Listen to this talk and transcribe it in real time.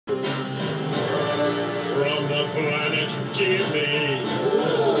From the planet Gimme.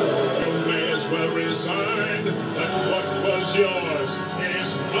 You may as well resign that what was yours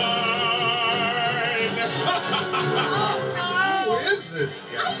is mine. Who is this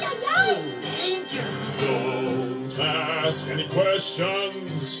guy? Danger! Don't ask any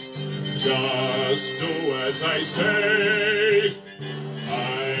questions. Just do as I say.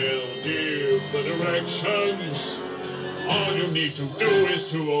 I'll give the directions. All you need to do is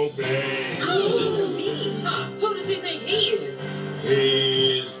to obey. Who does he think he is?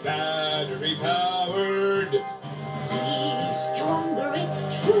 He's battery powered. He's stronger,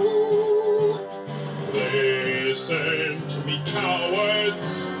 it's true. Listen to me,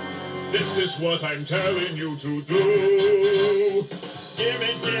 cowards. This is what I'm telling you to do.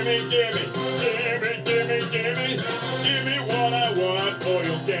 Gimme, gimme, gimme, gimme, gimme, gimme. Gimme what I want, or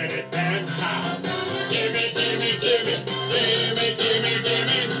you'll get it, and how. Gimme, gimme, gimme, gimme, gimme,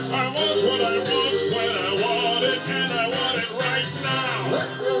 gimme. I want what I want when I want it, and I want it right now.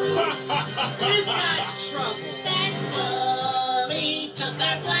 This guy's trouble. That bully took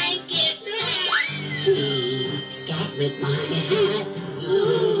our blanket. Stop with my hat.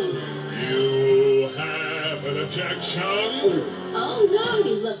 You have an objection? Oh no,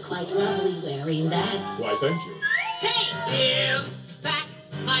 you look quite lovely wearing that. Why, thank you. Hey, give back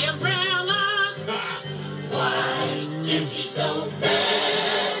my umbrella. Why is he so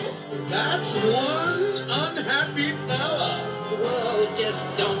bad? That's one unhappy fella. Whoa, just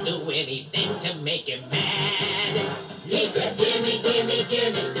don't do anything to make him mad. He says, gimme, gimme,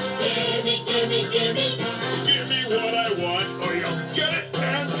 gimme, gimme, gimme, gimme. Give me what I want, or you'll get it,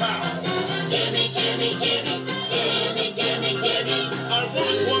 and how. Gimme, gimme, gimme, gimme, gimme, gimme. I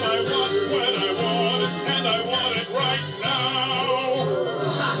want what I want when I want it, and I want it right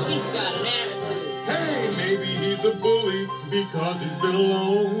now. He's got an attitude. Hey, maybe he's a bully because he's been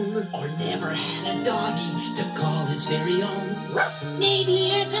alone. Or never had a doggy to call his very own.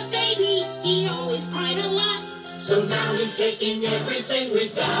 Maybe as a baby, he always cried a lot. So now he's taking everything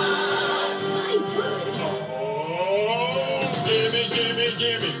we've got. My word. Oh, gimme, gimme,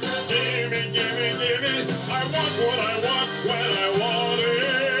 gimme, gimme, gimme, gimme. I want what I want.